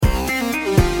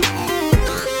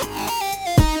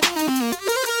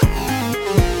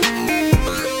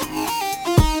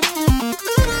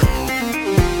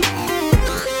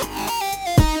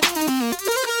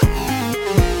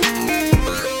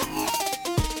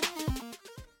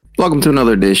Welcome to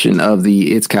another edition of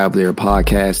the It's Cavalier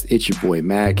podcast. It's your boy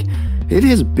Mack. It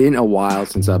has been a while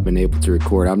since I've been able to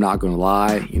record. I'm not going to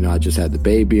lie. I just had the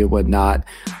baby and whatnot.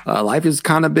 Life has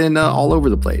kind of been all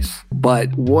over the place.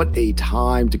 But what a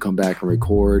time to come back and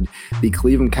record. The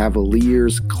Cleveland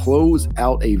Cavaliers close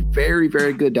out a very,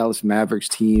 very good Dallas Mavericks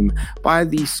team by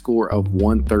the score of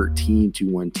 113 to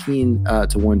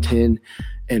 110.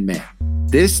 And man,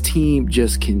 this team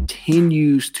just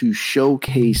continues to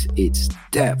showcase its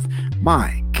depth.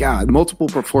 My God, multiple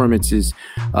performances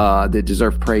that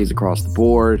deserve praise across the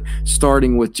board,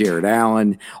 starting with Jarrett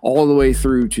Allen, all the way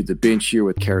through to the bench here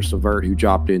with Caris LeVert, who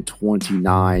dropped in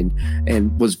 29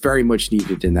 and was very much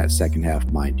needed in that second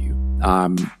half, mind you.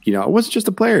 It wasn't just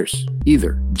the players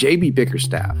either. JB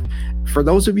Bickerstaff. For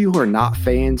those of you who are not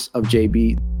fans of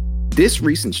JB, this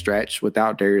recent stretch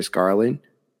without Darius Garland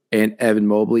and Evan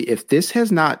Mobley, if this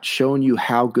has not shown you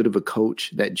how good of a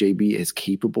coach that JB is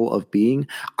capable of being,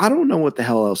 I don't know what the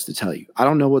hell else to tell you. I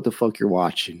don't know what the fuck you're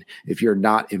watching if you're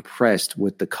not impressed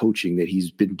with the coaching that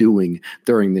he's been doing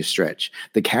during this stretch.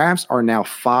 The Cavs are now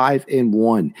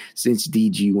 5-1 since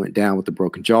DG went down with the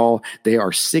broken jaw. They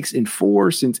are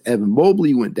 6-4 since Evan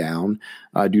Mobley went down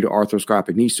due to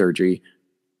arthroscopic knee surgery.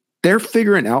 They're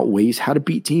figuring out ways how to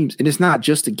beat teams. And it's not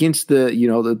just against the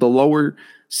lower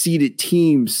seeded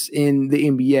teams in the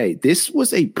NBA. This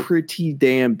was a pretty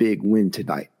damn big win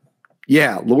tonight.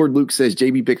 Yeah, Lord Luke says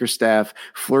JB Bickerstaff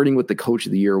flirting with the Coach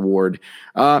of the Year award.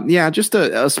 Just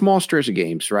a small stretch of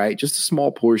games, right? Just a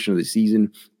small portion of the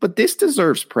season. But this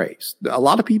deserves praise. A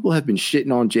lot of people have been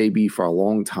shitting on JB for a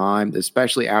long time,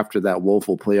 especially after that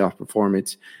woeful playoff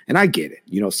performance. And I get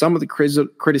it. Some of the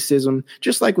criticism,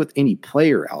 just like with any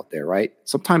player out there, right?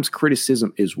 Sometimes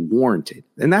criticism is warranted.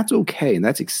 And that's okay. And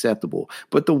that's acceptable.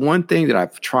 But the one thing that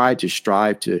I've tried to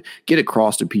strive to get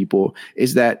across to people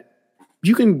is that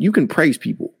you can praise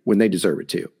people when they deserve it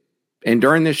too. And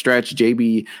during this stretch,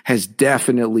 JB has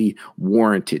definitely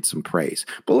warranted some praise.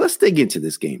 But let's dig into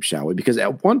this game, shall we? Because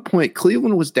at one point,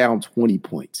 Cleveland was down 20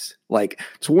 points. Like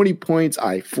 20 points,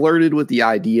 I flirted with the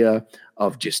idea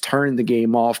of just turning the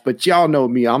game off. But y'all know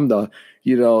me, I'm the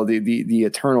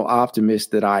eternal optimist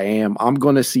that I am. I'm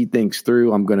going to see things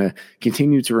through. I'm going to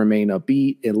continue to remain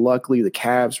upbeat. And luckily, the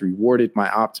Cavs rewarded my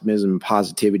optimism and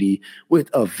positivity with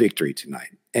a victory tonight.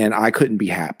 And I couldn't be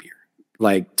happier.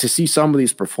 Like, to see some of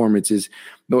these performances,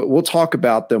 we'll talk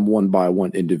about them one by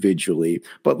one individually.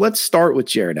 But let's start with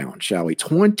Jarrett Allen, shall we?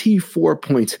 24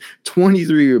 points,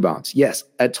 23 rebounds. Yes,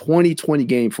 a 20-20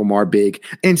 game from our big,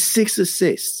 and 6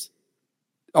 assists.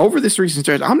 Over this recent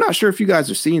stretch, I'm not sure if you guys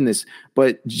are seeing this,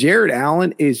 but Jarrett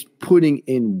Allen is putting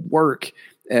in work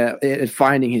at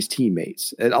finding his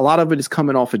teammates. And a lot of it is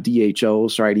coming off of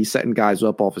DHOs, right? He's setting guys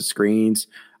up off of screens,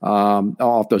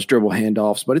 off those dribble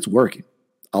handoffs, but it's working.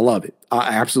 I love it. I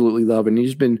absolutely love it. And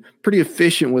he's been pretty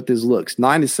efficient with his looks.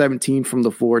 9-17 from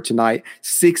the floor tonight,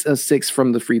 6-6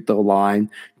 from the free throw line,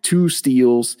 2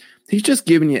 steals. He's just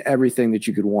giving you everything that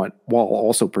you could want while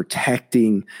also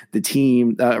protecting the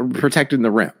team, protecting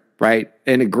the rim, right?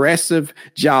 An aggressive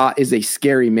Ja is a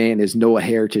scary man, as Noah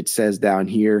Heritage says down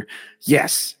here.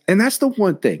 Yes. And that's the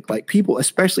one thing, like, people,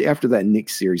 especially after that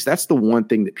Knicks series, that's the one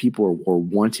thing that people are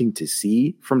wanting to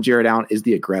see from Jarrett Allen is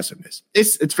the aggressiveness.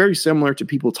 It's very similar to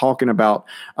people talking about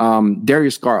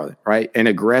Darius Garland, right? An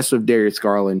aggressive Darius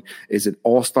Garland is an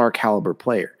all-star caliber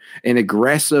player. An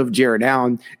aggressive Jarrett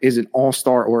Allen is an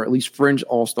all-star or at least fringe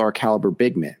all-star caliber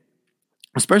big man.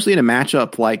 Especially in a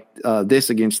matchup like this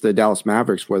against the Dallas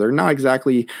Mavericks, where they're not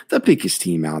exactly the biggest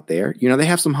team out there. They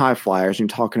have some high flyers. You're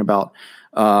talking about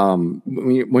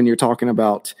when you're talking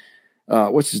about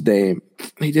what's his name?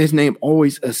 His name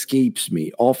always escapes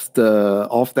me off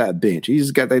that bench. He has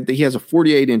a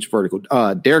 48-inch vertical.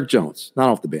 Derek Jones, not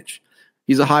off the bench.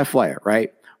 He's a high flyer,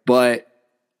 right? But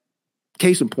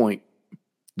case in point,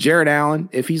 Jarrett Allen,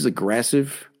 if he's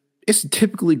aggressive, it's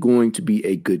typically going to be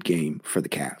a good game for the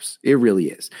Cavs. It really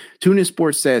is. TuneIn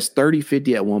Sports says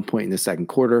 30-50 at one point in the second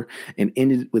quarter and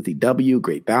ended with a W.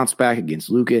 Great bounce back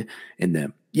against Luka and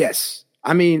them. Yes.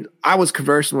 I mean, I was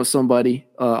conversing with somebody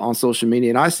on social media,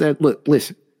 and I said, look,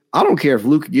 listen, I don't care if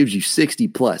Luka gives you 60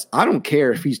 plus. I don't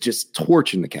care if he's just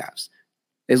torching the Cavs.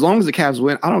 As long as the Cavs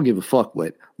win, I don't give a fuck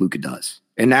what Luka does.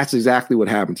 And that's exactly what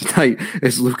happened tonight,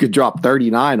 as Luka dropped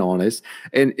 39 on us.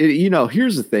 And,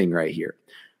 here's the thing right here.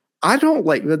 I don't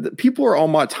like – people are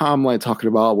on my timeline talking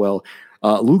about,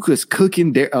 Luka's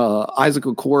cooking Isaac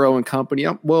Okoro and company.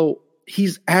 Well,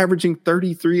 he's averaging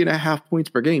 33.5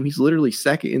 points per game. He's literally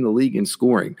second in the league in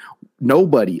scoring.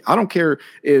 Nobody – I don't care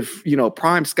if,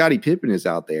 prime Scottie Pippen is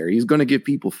out there. He's going to give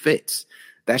people fits.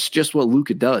 That's just what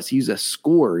Luka does. He's a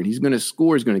scorer, and he's going to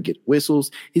score. He's going to get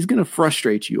whistles. He's going to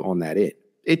frustrate you on that end.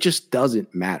 It just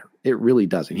doesn't matter. It really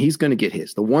doesn't. He's going to get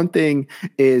his. The one thing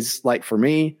is, like, for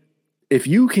me, if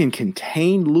you can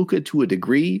contain Luka to a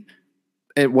degree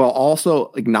and while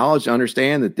also acknowledge and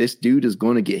understand that this dude is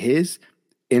going to get his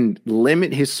and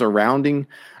limit his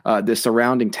the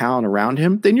surrounding talent around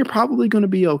him, then you're probably going to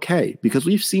be okay, because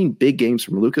we've seen big games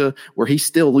from Luka where he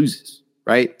still loses,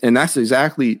 right? And that's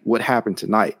exactly what happened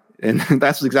tonight. And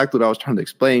that's exactly what I was trying to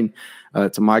explain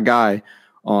to my guy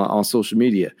on social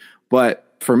media. But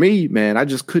for me, man, I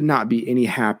just could not be any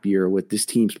happier with this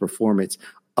team's performance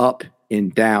up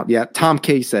and down. Yeah, Tom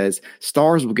K says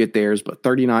stars will get theirs, but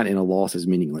 39 in a loss is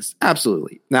meaningless.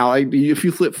 Absolutely. Now, if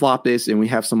you flip-flop this and we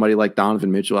have somebody like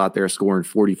Donovan Mitchell out there scoring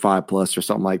 45 plus or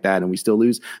something like that and we still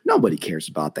lose, nobody cares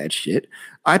about that shit.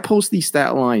 I post these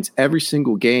stat lines every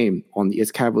single game on the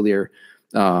It's Cavalier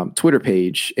Twitter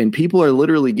page, and people are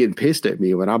literally getting pissed at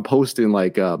me when I'm posting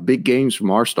like big games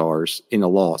from our stars in a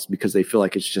loss because they feel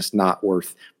like it's just not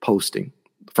worth posting.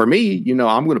 For me,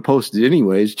 I'm going to post it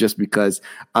anyways, just because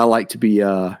I like to be,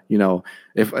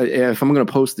 if I'm going to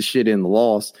post the shit in the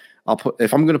loss,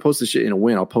 if I'm going to post the shit in a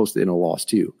win, I'll post it in a loss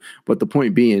too. But the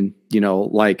point being,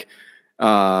 like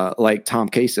Tom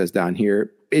K says down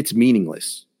here, it's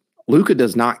meaningless. Luka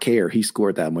does not care he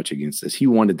scored that much against us. He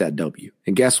wanted that W.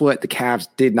 And guess what? The Cavs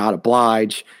did not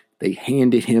oblige. They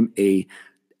handed him a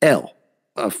L,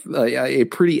 a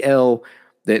pretty L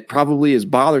that probably is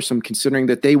bothersome considering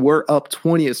that they were up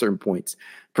 20 at certain points.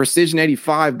 Precision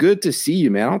 85, good to see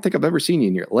you, man. I don't think I've ever seen you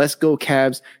in here. Let's go,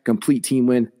 Cavs. Complete team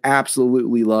win.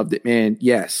 Absolutely loved it, man.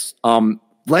 Yes.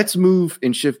 Let's move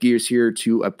and shift gears here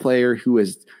to a player who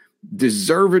has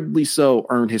deservedly so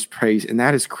earned his praise, and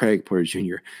that is Craig Porter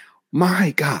Jr.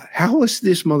 My God, how is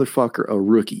this motherfucker a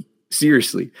rookie?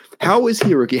 Seriously, how is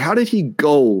he a rookie? How did he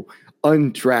go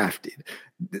undrafted?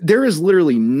 There is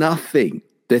literally nothing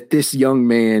that this young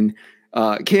man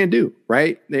can do,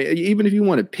 right? Even if you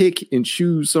want to pick and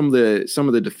choose some of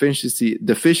the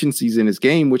deficiencies in his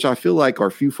game, which I feel like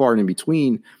are few far and in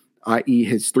between, i.e.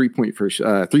 his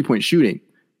three-point shooting,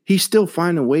 he's still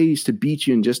finding ways to beat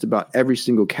you in just about every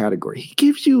single category. He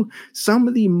gives you some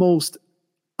of the most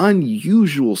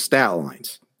unusual stat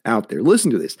lines out there.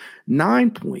 Listen to this: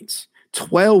 9 points,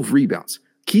 12 rebounds.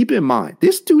 Keep in mind,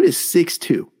 this dude is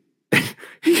 6'2".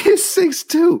 He is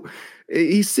 6'2".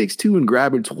 He's 6'2" and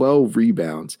grabbing 12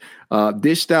 rebounds.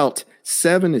 Dished out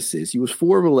 7 assists. He was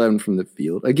 4 of 11 from the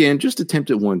field. Again, just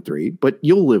attempted 1-3, but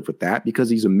you'll live with that because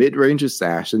he's a mid-range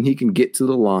assassin. He can get to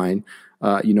the line,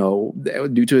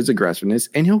 due to his aggressiveness,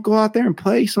 and he'll go out there and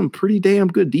play some pretty damn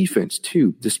good defense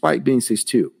too, despite being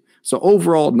 6'2". So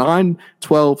overall, 9,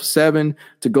 12, 7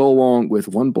 to go along with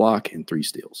 1 block and 3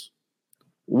 steals.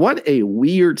 What a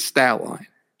weird stat line.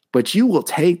 But you will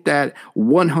take that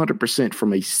 100%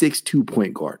 from a 6'2"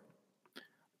 point guard.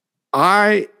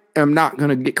 I am not going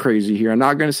to get crazy here. I'm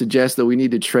not going to suggest that we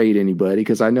need to trade anybody,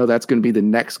 because I know that's going to be the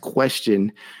next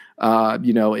question.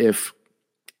 If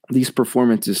these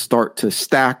performances start to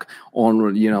stack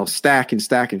on, stack,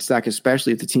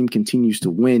 especially if the team continues to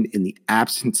win in the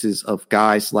absences of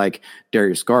guys like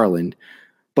Darius Garland.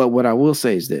 But what I will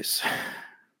say is this: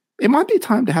 it might be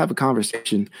time to have a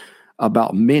conversation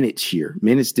about minutes here,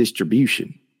 minutes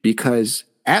distribution, because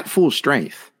at full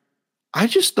strength, I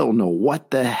just don't know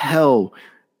what the hell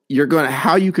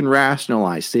how you can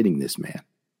rationalize sitting this man.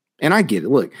 And I get it.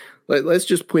 Look, let's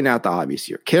just point out the obvious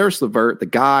here. Karis LeVert, the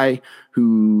guy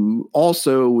who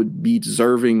also would be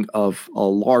deserving of a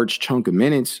large chunk of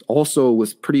minutes, also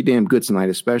was pretty damn good tonight,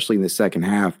 especially in the second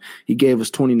half. He gave us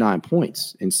 29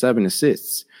 points and 7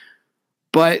 assists.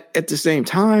 But at the same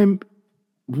time,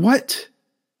 what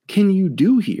can you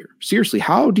do here? Seriously,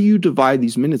 how do you divide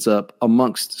these minutes up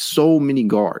amongst so many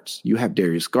guards? You have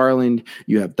Darius Garland,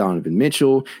 you have Donovan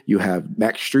Mitchell, you have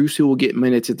Max Strus, who will get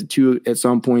minutes at the 2 at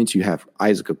some points. You have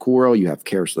Isaac Okoro, you have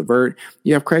Karis LeVert,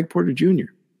 you have Craig Porter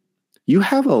Jr. You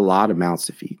have a lot of mouths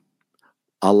to feed.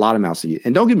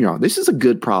 And don't get me wrong, this is a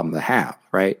good problem to have,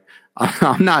 right?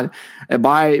 I'm not,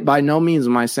 by no means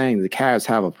am I saying the Cavs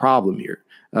have a problem here.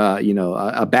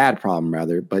 A bad problem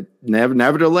rather, but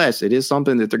nevertheless, it is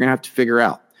something that they're going to have to figure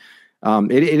out.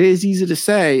 It is easy to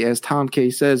say, as Tom K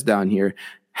says down here,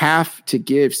 have to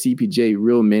give CPJ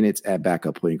real minutes at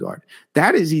backup point guard.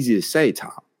 That is easy to say,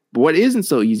 Tom. But what isn't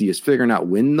so easy is figuring out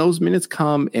when those minutes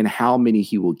come and how many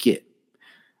he will get.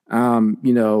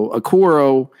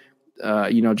 Okoro,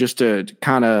 just to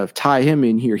kind of tie him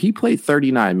in here, he played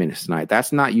 39 minutes tonight.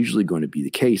 That's not usually going to be the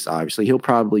case, obviously. He'll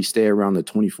probably stay around the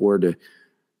 24 to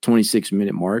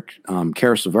 26-minute mark.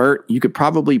 Karis LeVert, you could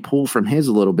probably pull from his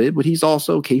a little bit, but he's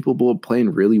also capable of playing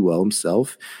really well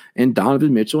himself. And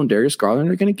Donovan Mitchell and Darius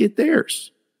Garland are going to get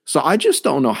theirs. So I just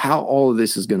don't know how all of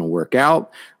this is going to work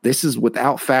out. This is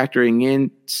without factoring in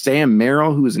Sam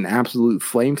Merrill, who is an absolute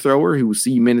flamethrower, who will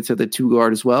see minutes at the 2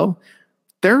 guard as well.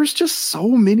 There's just so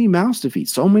many mouths to feed,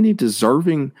 so many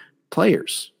deserving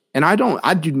players. And I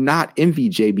do not envy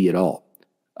JB at all.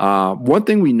 One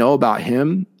thing we know about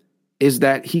him is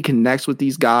that he connects with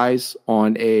these guys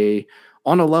on a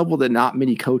level that not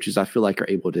many coaches, I feel like, are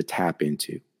able to tap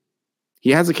into. He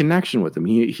has a connection with them.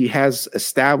 He has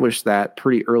established that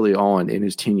pretty early on in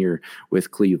his tenure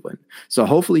with Cleveland. So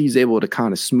hopefully he's able to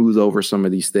kind of smooth over some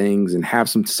of these things and have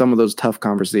some of those tough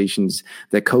conversations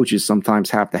that coaches sometimes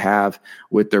have to have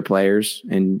with their players,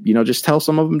 and, you know, just tell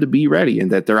some of them to be ready and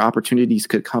that their opportunities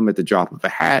could come at the drop of a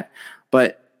hat.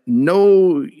 But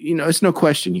no, you know, it's no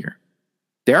question here.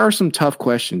 There are some tough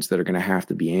questions that are going to have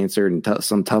to be answered, and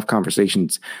some tough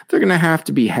conversations they're going to have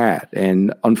to be had.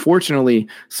 And unfortunately,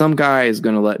 some guy is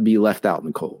going to be left out in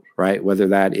the cold, right? Whether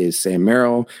that is Sam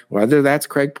Merrill, whether that's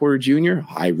Craig Porter Jr.,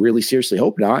 I really seriously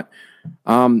hope not.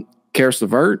 Karis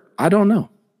LeVert, I don't know.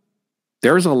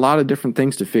 There's a lot of different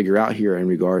things to figure out here in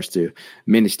regards to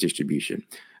minutes distribution.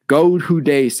 Gold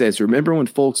Houday says, remember when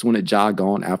folks wanted Ja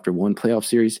gone after one playoff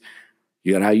series?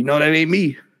 You know that ain't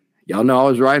me. Y'all know I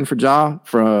was riding for Ja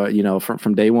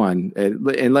from day one.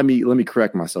 And let me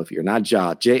correct myself here. Not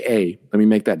Ja, J-A. Let me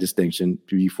make that distinction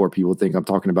before people think I'm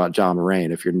talking about Ja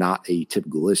Morant, if you're not a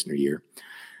typical listener here.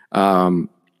 I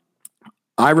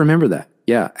remember that.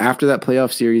 Yeah, after that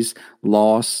playoff series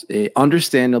loss,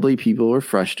 understandably, people were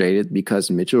frustrated because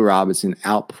Mitchell Robinson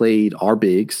outplayed our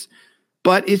bigs.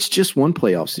 But it's just one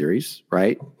playoff series,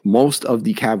 right? Most of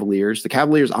the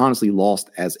Cavaliers honestly lost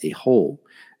as a whole.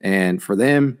 And for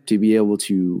them to be able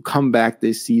to come back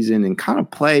this season and kind of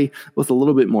play with a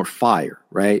little bit more fire,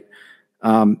 right?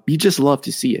 You just love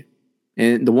to see it.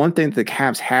 And the one thing that the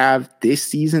Cavs have this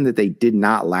season that they did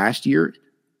not last year,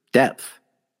 depth.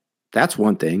 That's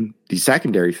one thing. The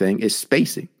secondary thing is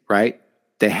spacing, right?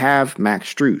 They have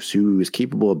Max Strus, who is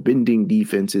capable of bending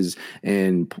defenses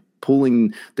and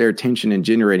pulling their attention and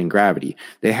generating gravity.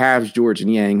 They have George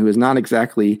Niang, who is not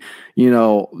exactly,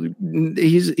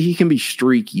 he can be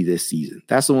streaky this season.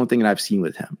 That's the one thing that I've seen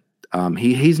with him.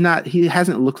 He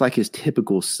hasn't looked like his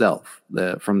typical self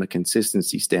from the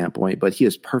consistency standpoint, but he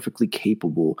is perfectly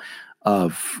capable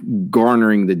of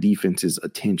garnering the defense's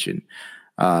attention.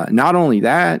 Not only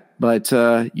that, but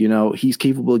he's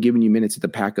capable of giving you minutes at the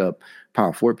backup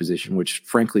power forward position, which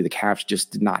frankly the Cavs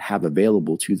just did not have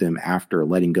available to them after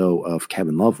letting go of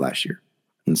Kevin Love last year.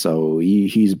 And so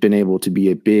he's been able to be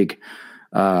a big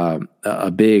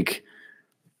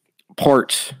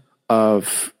part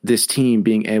of this team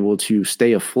being able to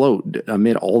stay afloat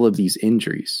amid all of these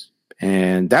injuries.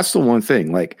 And that's the one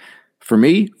thing, like for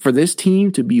me, for this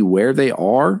team to be where they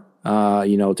are,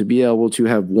 to be able to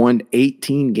have won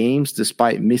 18 games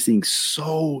despite missing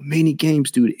so many games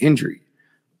due to injury,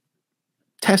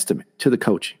 testament to the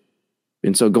coaching.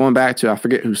 And so going back to, I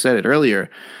forget who said it earlier,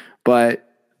 but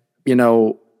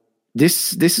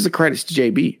this is a credit to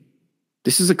JB.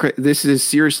 This is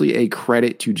seriously a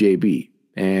credit to JB.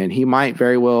 And he might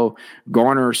very well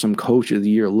garner some Coach of the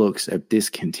Year looks if this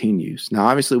continues. Now,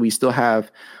 obviously, we still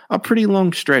have a pretty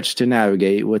long stretch to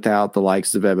navigate without the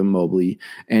likes of Evan Mobley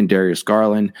and Darius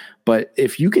Garland. But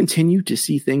if you continue to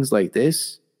see things like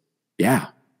this, yeah,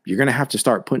 you're going to have to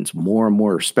start putting some more and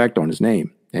more respect on his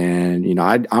name. And,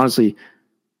 I honestly,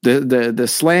 the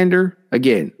slander,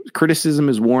 again, criticism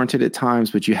is warranted at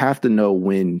times, but you have to know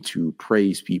when to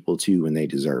praise people too when they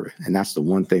deserve it. And that's the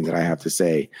one thing that I have to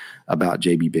say about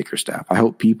JB Bickerstaff. I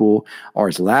hope people are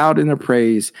as loud in their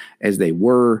praise as they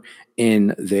were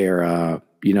in their,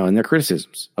 in their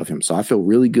criticisms of him. So I feel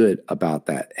really good about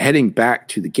that. Heading back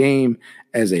to the game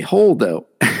as a whole, though,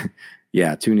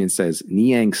 yeah, TuneIn says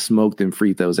Niang smoked them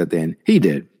free throws at the end. He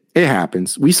did. It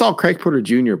happens. We saw Craig Porter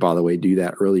Jr., by the way, do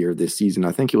that earlier this season.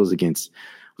 I think it was against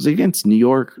New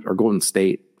York or Golden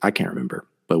State? I can't remember,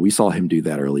 but we saw him do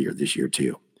that earlier this year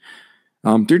too.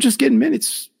 They're just getting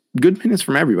minutes, good minutes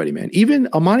from everybody, man. Even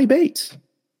Amani Bates.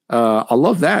 I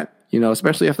love that,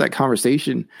 especially after that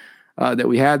conversation that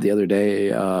we had the other day,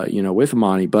 with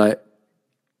Amani. But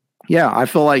yeah, I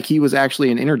feel like he was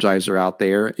actually an energizer out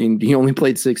there, and he only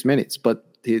played 6 minutes, but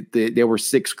there were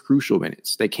 6 crucial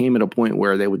minutes. They came at a point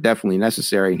where they were definitely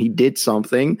necessary, and he did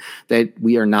something that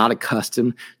we are not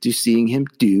accustomed to seeing him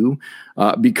do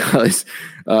because,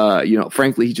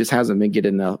 frankly, he just hasn't been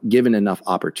given enough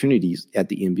opportunities at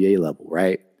the NBA level,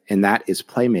 right? And that is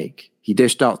playmake. He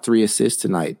dished out 3 assists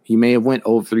tonight. He may have went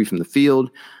 0-3 from the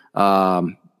field,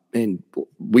 and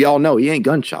we all know he ain't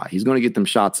gun shy. He's going to get them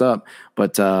shots up,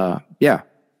 but yeah.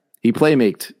 He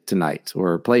playmaked tonight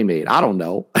or playmate. I don't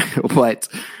know. But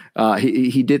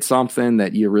he did something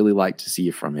that you really like to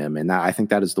see from him. And I think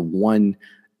that is the one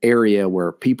area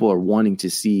where people are wanting to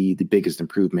see the biggest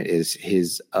improvement is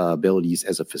his abilities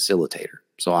as a facilitator.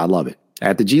 So I love it.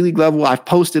 At the G League level, I've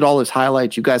posted all his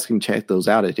highlights. You guys can check those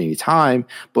out at any time.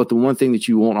 But the one thing that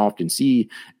you won't often see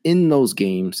in those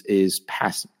games is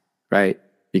passing, right?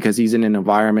 Because he's in an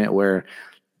environment where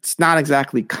it's not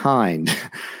exactly kind,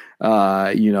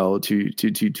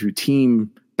 to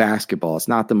team basketball. It's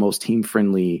not the most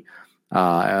team-friendly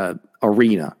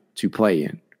arena to play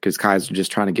in because guys are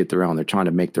just trying to get their own. They're trying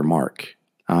to make their mark.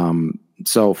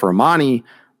 So for Amani,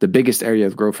 the biggest area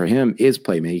of growth for him is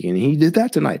playmaking, and he did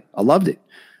that tonight. I loved it.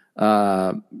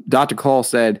 Dr. Call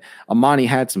said Amani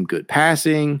had some good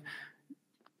passing.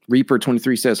 Reaper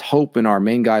 23 says, hope and our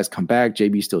main guys come back.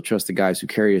 JB still trusts the guys who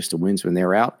carry us to wins when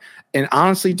they're out. And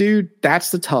honestly, dude,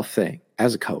 that's the tough thing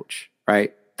as a coach,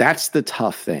 right? That's the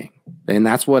tough thing. And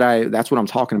that's what I'm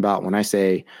talking about when I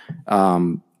say,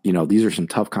 these are some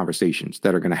tough conversations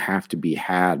that are going to have to be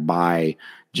had by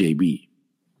JB.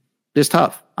 It's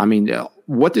tough. I mean,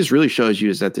 what this really shows you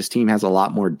is that this team has a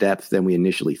lot more depth than we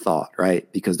initially thought, right?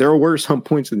 Because there were some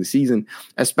points in the season,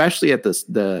 especially at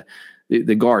the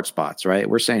guard spots, right?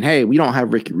 We're saying, hey, we don't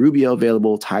have Ricky Rubio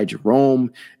available. Ty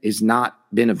Jerome is not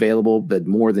been available, but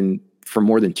more than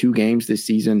 2 games this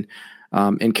season.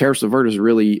 And Karis LeVert is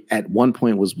really at one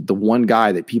point was the one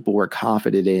guy that people were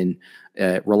confident in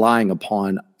relying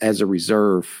upon as a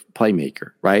reserve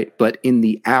playmaker, right? But in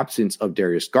the absence of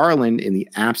Darius Garland, in the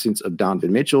absence of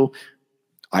Donovan Mitchell,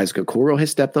 Isaac Okoro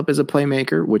has stepped up as a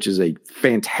playmaker, which is a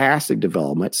fantastic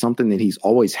development, something that he's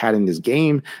always had in this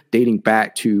game dating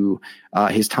back to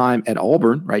his time at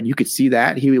Auburn, right? You could see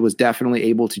that. He was definitely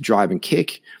able to drive and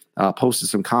kick, posted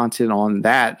some content on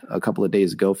that a couple of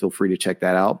days ago. Feel free to check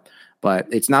that out. But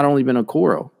it's not only been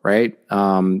Okoro, right?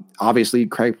 Obviously,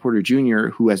 Craig Porter Jr.,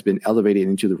 who has been elevated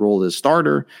into the role as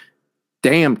starter,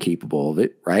 damn capable of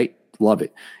it, right? Love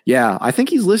it. Yeah, I think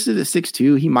he's listed at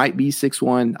 6'2". He might be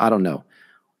 6'1". I don't know.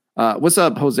 What's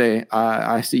up, Jose?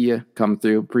 I see you coming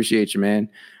through. Appreciate you, man.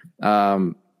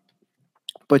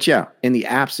 But yeah, in the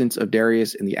absence of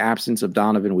Darius, in the absence of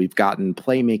Donovan, we've gotten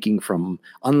playmaking from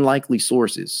unlikely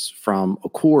sources, from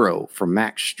Okoro, from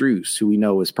Mack Strus, who we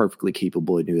know is perfectly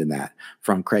capable of doing that,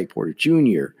 from Craig Porter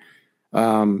Jr.,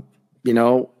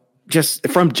 just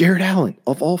from Jarrett Allen,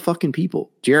 of all fucking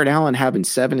people. Jarrett Allen having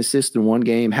 7 assists in one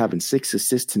game, having 6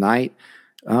 assists tonight.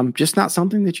 Just not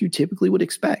something that you typically would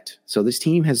expect. So this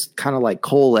team has kind of like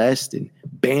coalesced and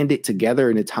banded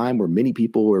together in a time where many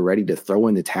people were ready to throw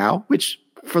in the towel, which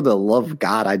for the love of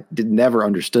God, I never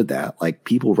understood that. Like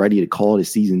people ready to call it a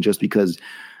season just because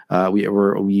we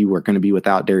were going to be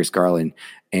without Darius Garland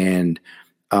and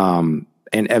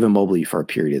Evan Mobley for a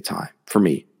period of time. For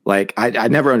me, like I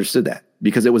never understood that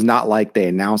because it was not like they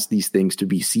announced these things to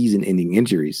be season-ending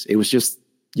injuries. It was just,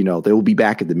 they will be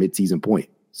back at the midseason point.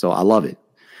 So I love it.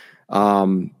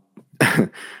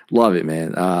 Love it,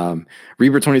 man.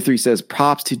 Reaper 23 says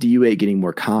props to D-Wade getting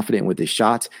more confident with his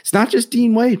shots. It's not just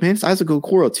Dean Wade, man. It's Isaac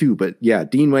Okoro too. But yeah,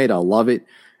 Dean Wade, I love it.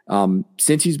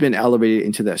 Since he's been elevated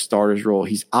into that starter's role,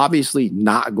 he's obviously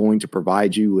not going to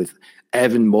provide you with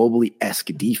Evan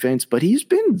Mobley-esque defense, but he's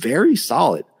been very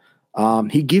solid.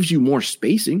 He gives you more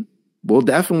spacing. We'll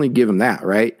definitely give him that,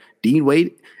 right? Dean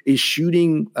Wade is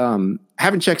shooting.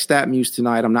 Haven't checked StatMuse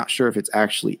tonight. I'm not sure if it's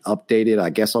actually updated.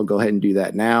 I guess I'll go ahead and do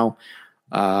that now.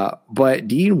 But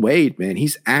Dean Wade, man,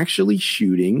 he's actually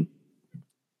shooting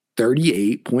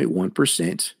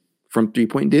 38.1% from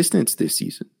three-point distance this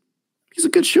season. He's a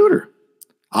good shooter.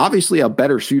 Obviously a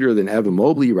better shooter than Evan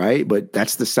Mobley, right? But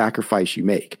that's the sacrifice you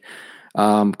make.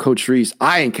 Coach Reese,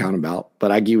 I ain't count them out,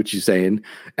 but I get what you're saying.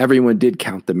 Everyone did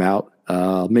count them out.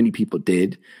 Many people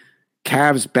did.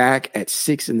 Cavs back at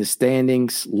 6 in the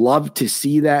standings. Love to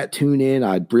see that. Tune in.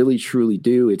 I really, truly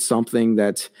do. It's something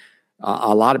that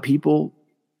a lot of people,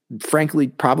 frankly,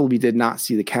 probably did not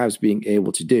see the Cavs being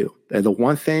able to do. And the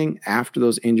one thing after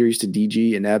those injuries to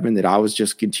DG and Evan that I was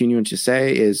just continuing to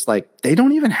say is like, they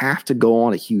don't even have to go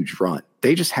on a huge run.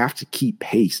 They just have to keep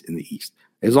pace in the East.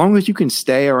 As long as you can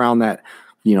stay around that,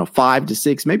 5 to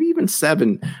 6, maybe even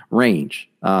 7 range,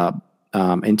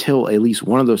 until at least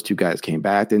one of those two guys came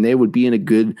back, then they would be in a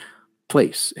good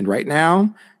place. And right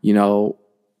now,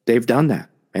 they've done that.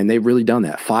 And they've really done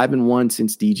that. 5-1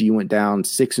 since DG went down,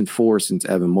 6-4 since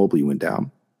Evan Mobley went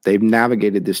down. They've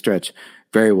navigated this stretch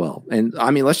very well. And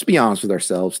I mean, let's just be honest with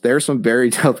ourselves. There are some very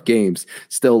tough games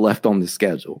still left on the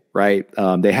schedule, right?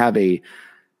 They have a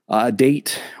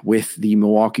date with the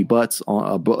Milwaukee Bucks.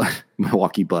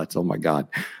 Milwaukee Bucks. Oh my God.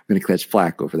 I'm going to catch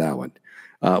flack over that one.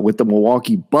 With the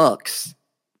Milwaukee Bucks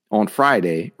on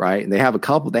Friday, right? And they have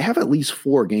at least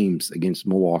 4 games against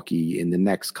Milwaukee in the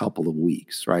next couple of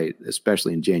weeks, right?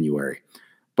 Especially in January.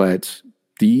 But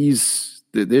this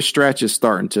stretch is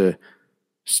starting to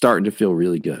feel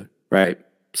really good, right?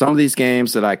 Some of these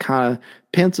games that I kind of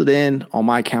penciled in on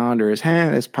my calendar as,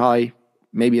 it's probably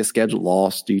maybe a scheduled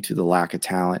loss due to the lack of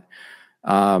talent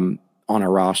on a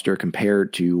roster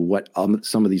compared to what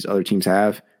some of these other teams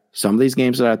have. Some of these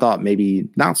games that I thought maybe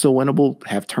not so winnable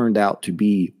have turned out to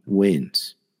be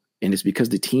wins. And it's because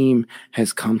the team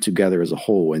has come together as a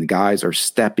whole and guys are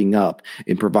stepping up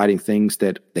and providing things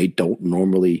that they don't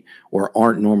normally or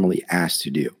aren't normally asked to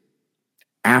do.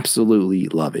 Absolutely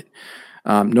love it.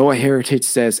 Noah Heritage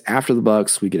says, after the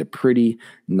Bucks, we get a pretty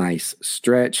nice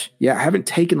stretch. Yeah, I haven't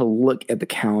taken a look at the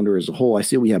calendar as a whole. I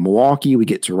see we have Milwaukee, we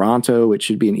get Toronto. It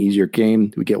should be an easier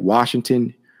game. We get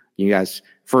Washington. You guys,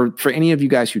 for any of you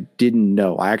guys who didn't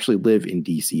know, I actually live in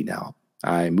DC now.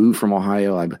 I moved from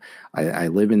Ohio. I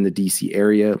live in the DC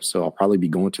area, so I'll probably be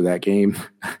going to that game.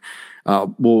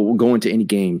 We'll go into any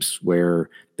games where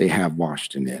they have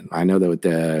Washington in. I know that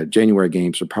the January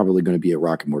games are probably going to be at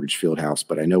Rocket Mortgage Fieldhouse,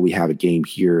 but I know we have a game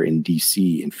here in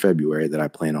DC in February that I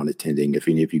plan on attending if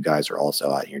any of you guys are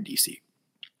also out here in DC.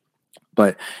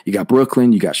 But you got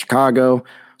Brooklyn, you got Chicago,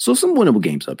 so some winnable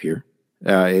games up here.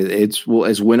 It's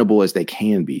as winnable as they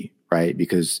can be, right?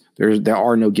 Because there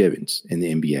are no givens in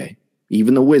the NBA.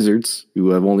 Even the Wizards, who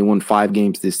have only won 5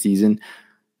 games this season,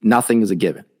 nothing is a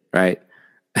given, right?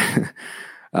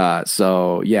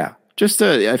 So, yeah, just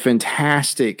a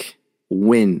fantastic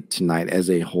win tonight as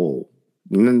a whole.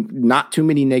 Not too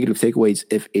many negative takeaways,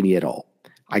 if any at all.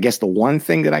 I guess the one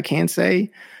thing that I can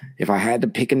say, if I had to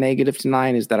pick a negative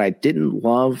tonight, is that I didn't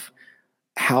love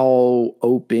how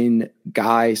open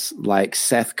guys like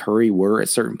Seth Curry were at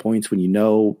certain points when you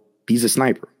know he's a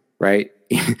sniper, right?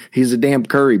 He's a damn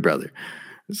Curry brother.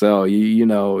 So, you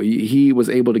know, he was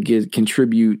able to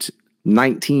contribute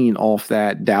 19 off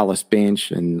that Dallas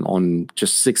bench and on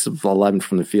just 6 of 11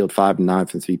 from the field, 5 of 9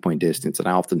 from 3-point distance. And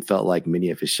I often felt like many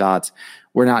of his shots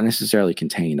were not necessarily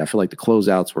contained. I feel like the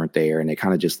closeouts weren't there and they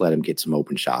kind of just let him get some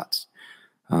open shots.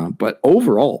 But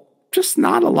overall, just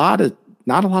not a lot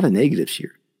of negatives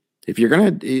here.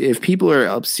 If people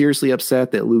are seriously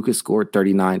upset that Luka scored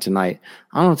 39 tonight,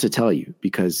 I don't know what to tell you,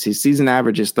 because his season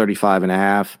average is 33 and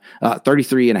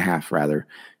a half rather,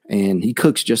 and he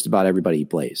cooks just about everybody he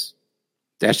plays.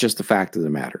 That's just the fact of the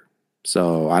matter.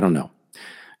 So I don't know.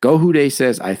 Go Hude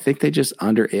says, I think they just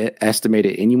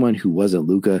underestimated anyone who wasn't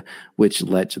Luka, which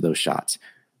led to those shots.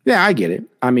 Yeah, I get it.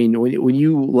 I mean, when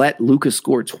you let Luka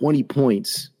score 20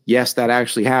 points, yes, that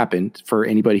actually happened for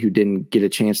anybody who didn't get a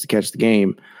chance to catch the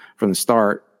game from the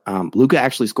start. Luka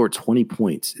actually scored 20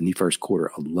 points in the first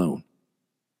quarter alone.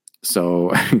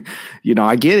 So, you know,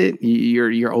 I get it.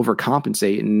 You're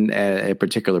overcompensating at a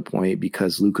particular point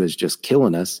because Luka is just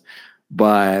killing us.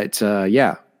 But,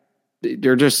 yeah,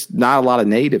 there are just not a lot of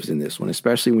negatives in this one,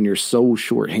 especially when you're so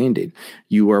shorthanded.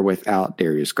 You are without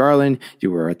Darius Garland.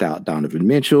 You are without Donovan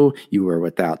Mitchell. You are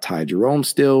without Ty Jerome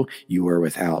still. You are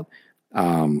without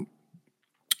Sam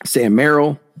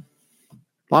Merrill.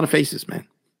 A lot of faces, man.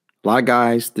 A lot of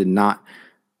guys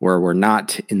were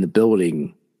not in the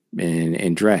building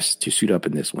and dressed to suit up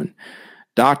in this one.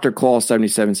 Dr. Claw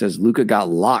 77 says Luka got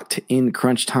locked in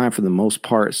crunch time for the most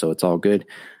part, so it's all good.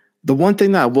 The one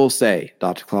thing that I will say,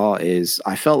 Dr. Claw, is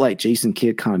I felt like Jason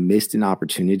Kidd kind of missed an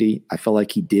opportunity. I felt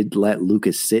like he did let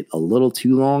Luka sit a little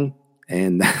too long,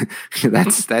 and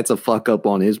that's a fuck up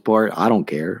on his part. I don't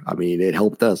care. I mean, it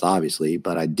helped us, obviously,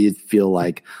 but I did feel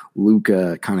like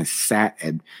Luka kind of sat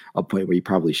at a point where he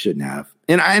probably shouldn't have.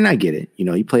 And I get it. You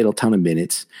know, he played a ton of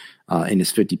minutes in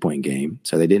his 50-point game,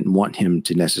 so they didn't want him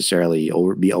to necessarily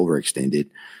be overextended.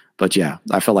 But, yeah,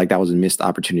 I felt like that was a missed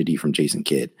opportunity from Jason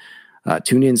Kidd.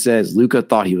 Tune In says, Luka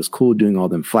thought he was cool doing all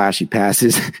them flashy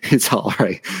passes. It's all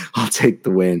right. I'll take the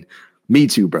win. Me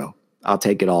too, bro. I'll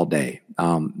take it all day.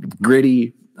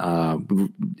 Gritty,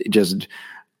 just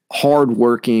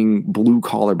hardworking,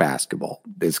 blue-collar basketball,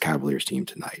 this Cavaliers team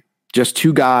tonight. Just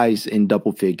 2 guys in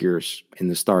double figures in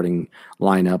the starting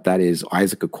lineup. That is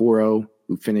Isaac Okoro,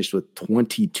 who finished with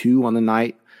 22 on the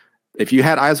night. If you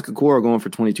had Isaac Okoro going for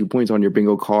 22 points on your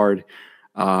bingo card,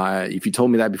 if you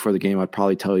told me that before the game, I'd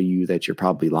probably tell you that you're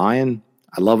probably lying.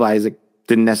 I love Isaac.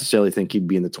 Didn't necessarily think he'd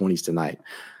be in the 20s tonight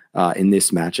in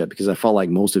this matchup, because I felt like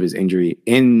most of his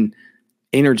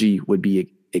energy would be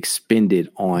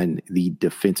expended on the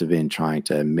defensive end trying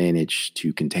to manage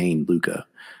to contain Luka.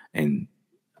 And,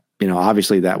 you know,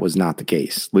 obviously that was not the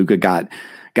case. Luka got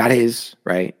his,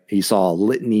 right? He saw a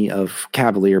litany of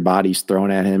Cavalier bodies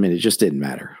thrown at him, and it just didn't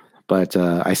matter. But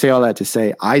I say all that to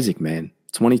say, Isaac, man,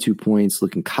 22 points,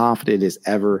 looking confident as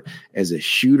ever as a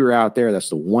shooter out there. That's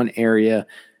the one area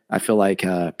I feel like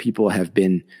people have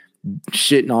been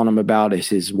shitting on him about, is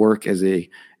his work as a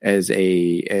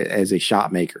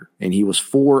shot maker. And he was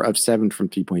 4 of 7 from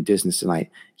 3-point distance tonight.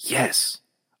 Yes,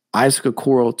 Isaac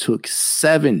Okoro took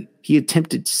 7. He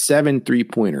attempted 7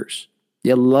 3-pointers.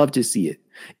 You love to see it.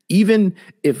 Even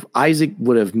if Isaac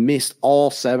would have missed all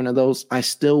 7 of those, I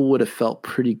still would have felt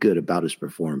pretty good about his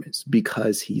performance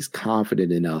because he's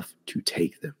confident enough to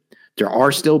take them. There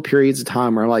are still periods of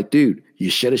time where I'm like, dude, you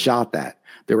should have shot that.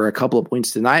 There were a couple of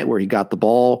points tonight where he got the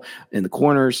ball in the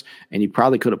corners and he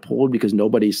probably could have pulled because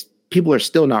people are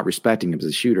still not respecting him as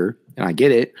a shooter. And I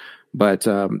get it. But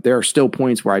there are still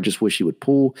points where I just wish he would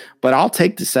pull. But I'll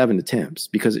take the 7 attempts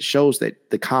because it shows that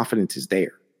the confidence is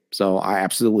there. So I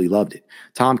absolutely loved it.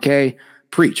 Tom K,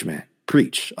 preach, man.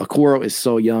 Preach. Okoro is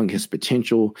so young. His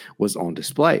potential was on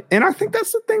display. And I think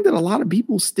that's the thing that a lot of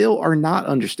people still are not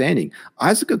understanding.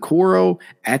 Isaac Okoro,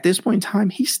 at this point in time,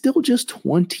 he's still just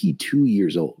 22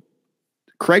 years old.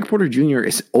 Craig Porter Jr.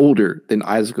 is older than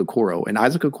Isaac Okoro. And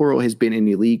Isaac Okoro has been in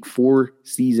the league 4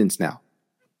 seasons now.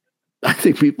 I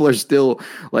think people are still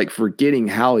like forgetting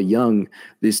how young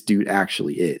this dude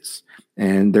actually is.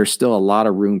 And there's still a lot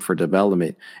of room for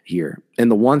development here.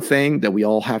 And the one thing that we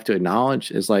all have to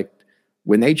acknowledge is like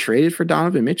when they traded for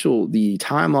Donovan Mitchell, the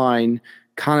timeline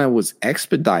kind of was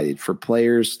expedited for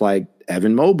players like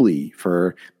Evan Mobley,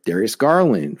 for Darius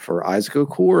Garland, for Isaac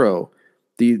Okoro.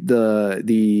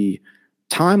 The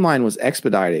timeline was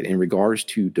expedited in regards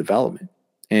to development.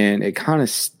 And it kind of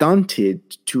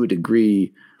stunted to a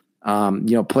degree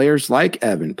players like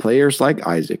Evan, players like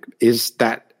Isaac. Is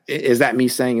that me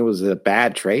saying it was a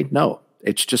bad trade? No,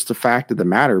 it's just the fact of the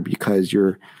matter because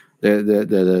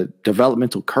the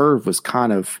developmental curve was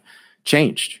kind of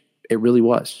changed. It really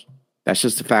was. That's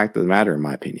just the fact of the matter, in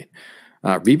my opinion.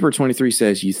 Reaper23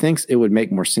 says, you think it would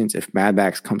make more sense if Mad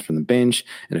Max comes from the bench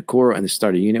and Okoro and the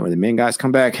starting unit when the main guys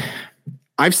come back?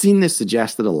 I've seen this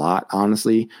suggested a lot,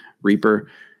 honestly, Reaper.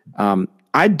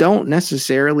 I don't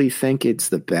necessarily think it's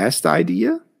the best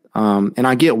idea. And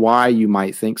I get why you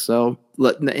might think so.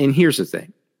 And here's the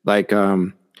thing. Like,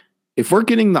 if we're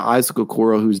getting the Isaac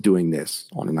Okoro who's doing this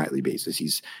on a nightly basis,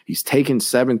 he's taking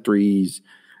 7 threes,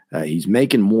 he's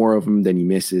making more of them than he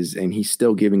misses, and he's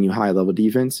still giving you high-level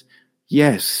defense,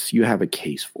 yes, you have a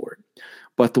case for it.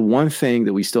 But the one thing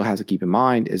that we still have to keep in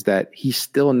mind is that he's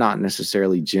still not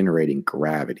necessarily generating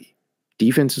gravity.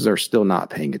 Defenses are still not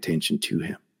paying attention to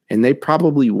him. And they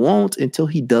probably won't until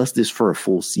he does this for a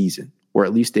full season, or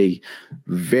at least a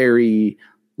very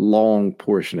long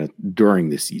portion during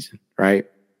this season, right?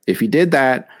 If he did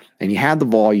that and he had the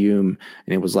volume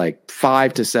and it was like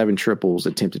 5 to 7 triples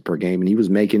attempted per game and he was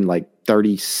making like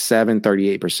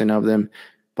 38% of them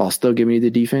while still giving you the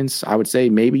defense, I would say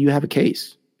maybe you have a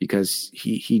case because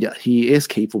he is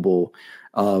capable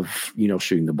of,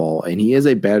 shooting the ball, and he is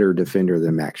a better defender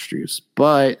than Max Strus.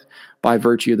 But by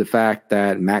virtue of the fact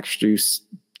that Max Strus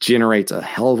generates a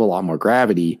hell of a lot more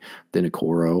gravity than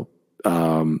Okoro,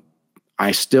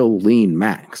 I still lean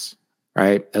Max,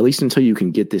 right? At least until you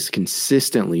can get this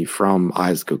consistently from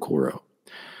Isaac Okoro.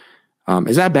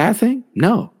 Is that a bad thing?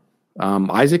 No.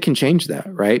 Isaac can change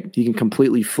that, right? He can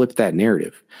completely flip that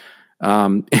narrative.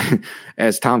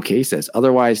 As Tom K says,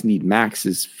 otherwise need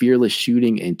Max's fearless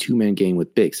shooting and 2-man game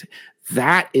with bigs.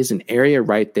 That is an area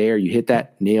right there. You hit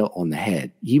that nail on the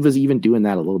head. He was even doing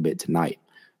that a little bit tonight.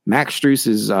 Max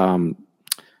Strus's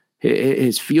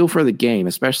his feel for the game,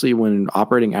 especially when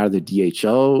operating out of the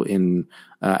DHO and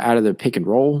out of the pick and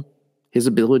roll, his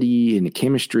ability and the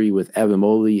chemistry with Evan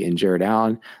Mobley and Jarrett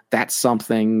Allen, that's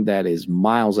something that is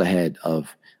miles ahead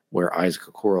of where Isaac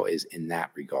Okoro is in that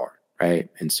regard, right?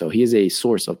 And so he is a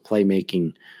source of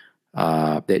playmaking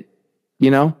that,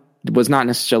 was not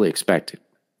necessarily expected.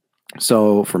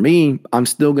 So for me, I'm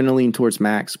still going to lean towards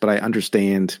Max, but I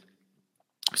understand,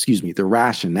 the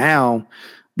rationale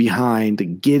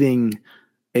behind getting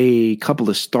a couple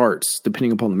of starts,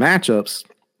 depending upon the matchups,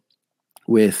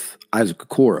 with Isaac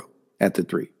Okoro at the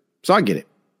 3. So I get it.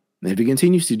 And if he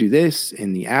continues to do this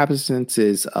in the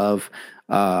absences of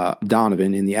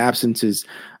Donovan, in the absences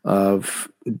of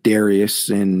Darius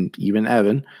and even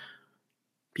Evan,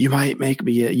 you might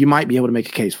be able to make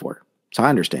a case for it. So I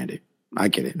understand it. I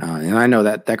get it. And I know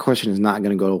that question is not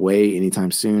going to go away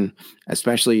anytime soon,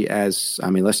 especially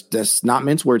let's not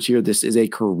mince words here. This is a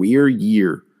career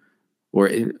year, or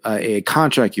a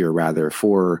contract year rather,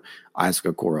 for Isaac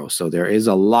Okoro. So there is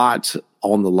a lot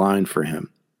on the line for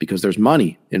him because there's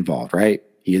money involved, right?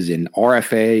 He is an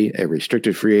RFA, a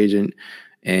restricted free agent,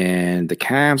 and the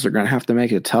Cavs are going to have to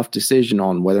make a tough decision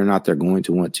on whether or not they're going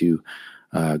to want to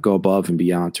go above and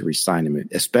beyond to re-sign him,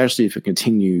 especially if it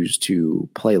continues to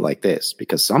play like this.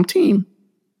 Because some team,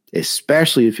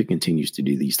 especially if it continues to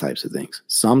do these types of things,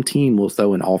 some team will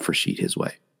throw an offer sheet his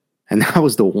way. And that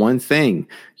was the one thing,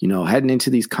 heading into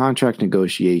these contract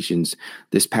negotiations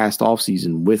this past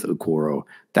offseason with Okoro,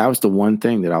 that was the one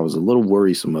thing that I was a little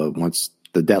worrisome of once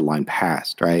the deadline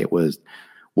passed, right? It was,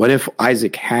 what if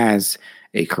Isaac has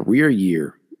a career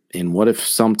year, and what if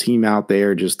some team out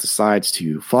there just decides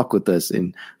to fuck with us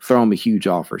and throw him a huge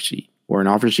offer sheet, or an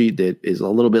offer sheet that is a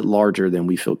little bit larger than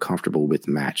we feel comfortable with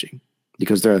matching?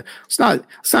 Because let's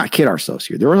not kid ourselves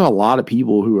here. There are a lot of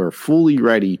people who are fully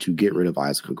ready to get rid of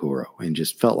Isaac Okoro and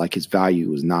just felt like his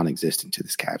value was non-existent to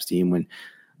this Cavs team. When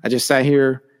I just sat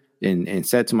here and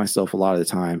said to myself a lot of the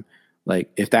time,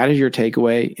 like, if that is your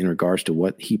takeaway in regards to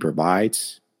what he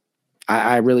provides,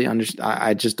 I really understand.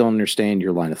 I just don't understand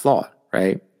your line of thought,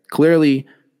 right? Clearly,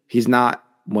 he's not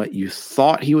what you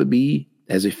thought he would be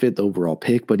as a fifth overall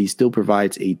pick, but he still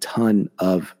provides a ton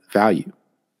of value.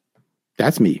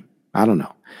 That's me. I don't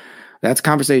know. That's a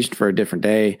conversation for a different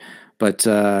day. But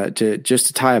to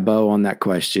tie a bow on that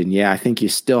question, yeah, I think you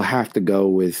still have to go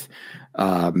with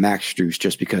Mack Strus,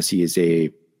 just because he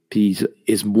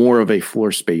is more of a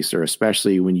floor spacer,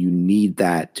 especially when you need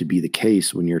that to be the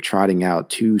case when you're trotting out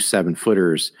 2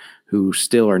 7-footers who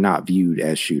still are not viewed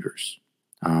as shooters.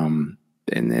 And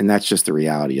that's just the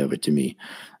reality of it to me.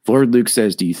 Lord Luke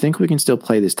says, do you think we can still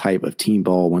play this type of team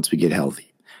ball once we get healthy?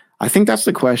 I think that's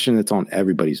the question that's on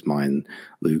everybody's mind,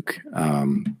 Luke.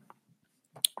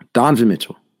 Donovan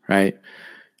Mitchell, right?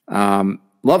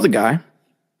 Love the guy,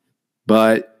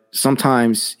 but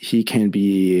sometimes he can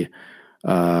be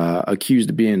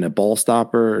accused of being a ball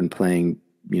stopper and playing,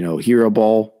 hero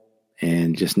ball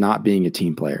and just not being a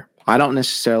team player. I don't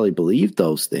necessarily believe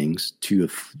those things to,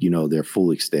 their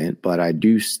full extent, but I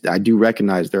do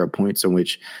recognize there are points in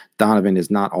which Donovan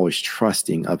is not always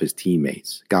trusting of his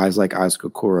teammates. Guys like Isaac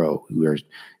Okoro, who are,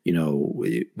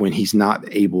 when he's not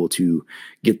able to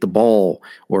get the ball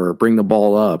or bring the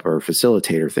ball up or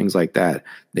facilitate or things like that,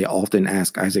 they often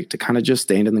ask Isaac to kind of just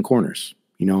stand in the corners,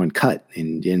 and cut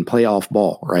and play off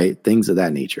ball, right? Things of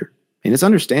that nature. And it's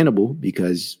understandable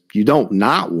because you don't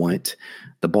not want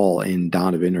the ball in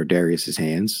Donovan or Darius's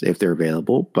hands if they're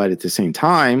available. But at the same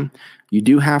time, you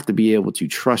do have to be able to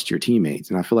trust your teammates.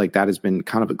 And I feel like that has been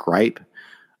kind of a gripe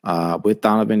with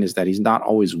Donovan, is that he's not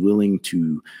always willing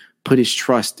to put his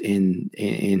trust in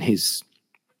his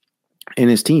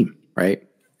team, right?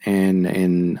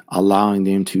 And allowing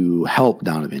them to help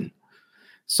Donovan.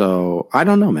 So I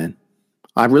don't know, man.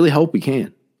 I really hope we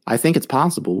can. I think it's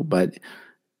possible, but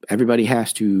everybody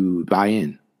has to buy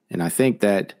in. And I think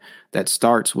that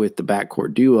starts with the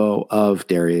backcourt duo of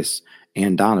Darius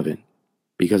and Donovan,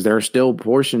 because there are still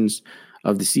portions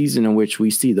of the season in which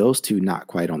we see those two not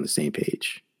quite on the same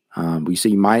page.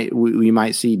 We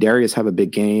might see Darius have a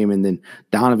big game and then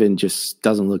Donovan just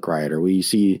doesn't look right, or we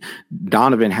see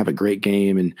Donovan have a great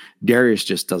game and Darius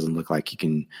just doesn't look like he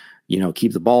can,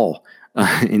 keep the ball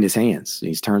in his hands.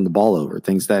 He's turned the ball over,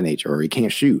 things of that nature, or he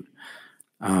can't shoot.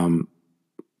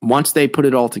 Once they put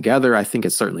it all together, I think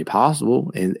it's certainly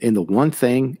possible. And the one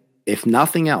thing, if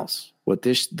nothing else, what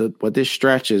this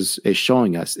stretch is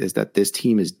showing us is that this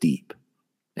team is deep,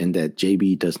 and that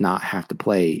JB does not have to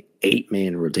play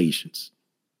 8-man rotations.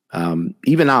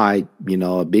 Even I,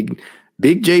 a big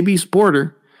JB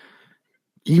supporter,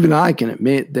 even I can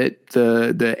admit that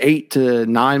the 8 to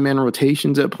 9-man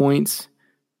rotations at points,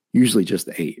 usually just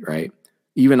the 8, right?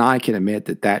 Even I can admit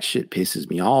that shit pisses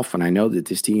me off. And I know that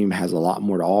this team has a lot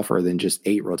more to offer than just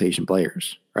 8 rotation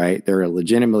players, right? There are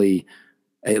legitimately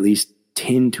at least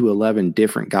 10 to 11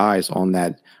 different guys on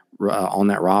that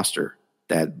roster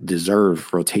that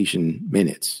deserve rotation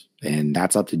minutes. And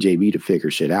that's up to JB to figure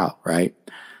shit out, right?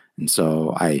 And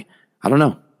so I don't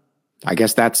know. I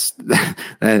guess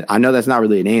I know that's not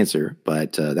really an answer,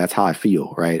 but that's how I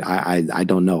feel, right? I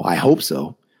don't know. I hope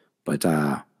so, but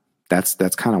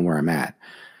that's kind of where I'm at.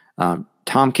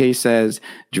 Tom K says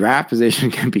draft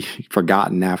position can be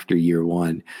forgotten after year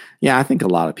 1. Yeah, I think a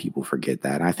lot of people forget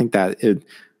that. I think that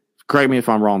correct me if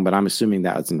I'm wrong, but I'm assuming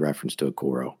that was in reference to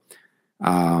Okoro.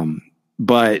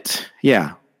 But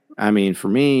yeah, I mean, for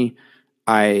me,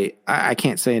 I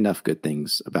can't say enough good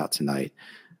things about tonight.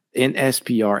 In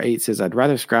SPR 8 says, I'd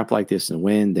rather scrap like this and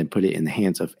win than put it in the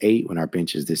hands of 8 when our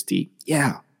bench is this deep.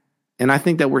 Yeah. And I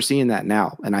think that we're seeing that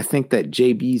now. And I think that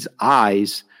JB's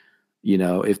eyes,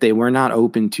 if they were not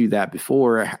open to that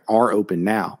before, are open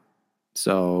now.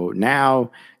 So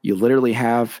now you literally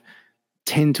have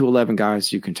 10 to 11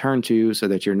 guys you can turn to so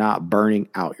that you're not burning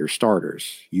out your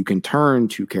starters. You can turn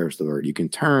to Karis LeVert. You can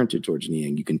turn to George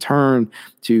Niang. You can turn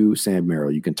to Sam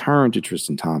Merrill. You can turn to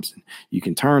Tristan Thompson. You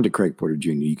can turn to Craig Porter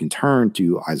Jr. You can turn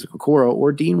to Isaac Okoro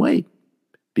or Dean Wade,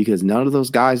 because none of those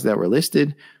guys that were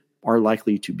listed are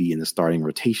likely to be in the starting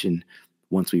rotation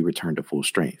once we return to full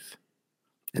strength.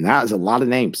 And that is a lot of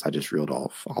names I just reeled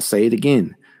off. I'll say it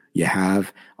again. You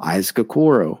have Isaac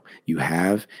Okoro. You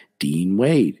have Dean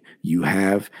Wade. You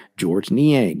have George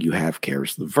Niang. You have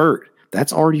Karis LeVert.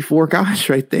 That's already 4 guys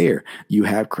right there. You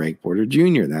have Craig Porter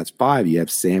Jr. That's 5. You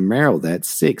have Sam Merrill. That's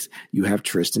 6. You have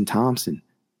Tristan Thompson.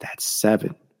 That's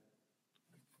 7.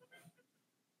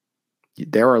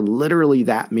 There are literally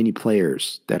that many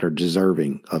players that are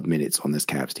deserving of minutes on this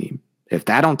Cavs team. If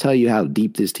that don't tell you how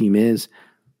deep this team is,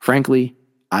 frankly,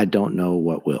 I don't know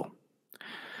what will.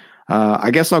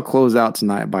 I guess I'll close out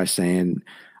tonight by saying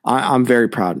I'm very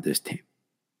proud of this team.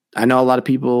 I know a lot of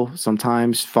people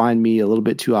sometimes find me a little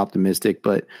bit too optimistic,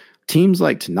 but teams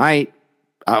like tonight,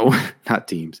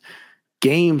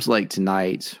 games like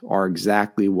tonight are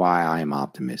exactly why I am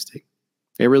optimistic.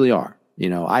 They really are. You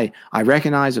know, I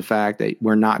recognize the fact that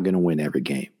we're not going to win every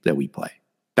game that we play.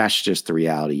 That's just the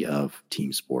reality of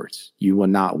team sports. You will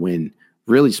not win,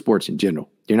 really sports in general.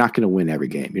 You're not going to win every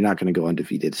game. You're not going to go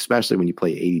undefeated, especially when you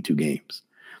play 82 games.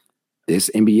 This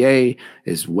NBA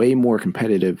is way more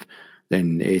competitive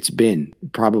than it's been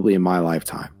probably in my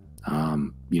lifetime.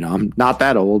 I'm not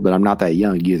that old, but I'm not that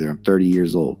young either. I'm 30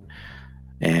 years old.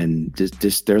 And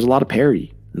there's a lot of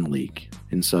parity in the league.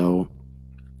 And so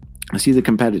I see the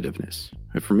competitiveness.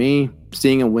 And for me,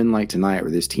 seeing a win like tonight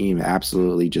where this team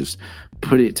absolutely just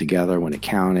put it together when it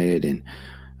counted and,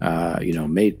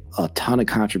 made a ton of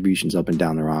contributions up and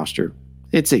down the roster,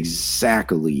 it's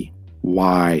exactly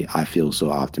why I feel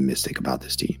so optimistic about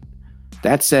this team.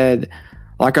 That said,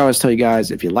 like I always tell you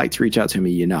guys, if you'd like to reach out to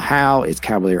me, you know how. It's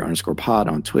Cavalier_pod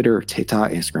on Twitter,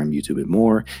 TikTok, Instagram, YouTube, and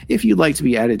more. If you'd like to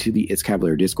be added to the It's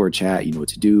Cavalier Discord chat, you know what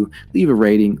to do. Leave a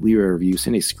rating, leave a review,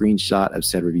 send a screenshot of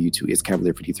said review to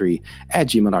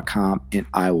itscavalier53@gmail.com, and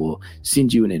I will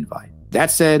send you an invite.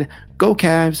 That said, go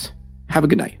Cavs. Have a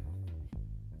good night.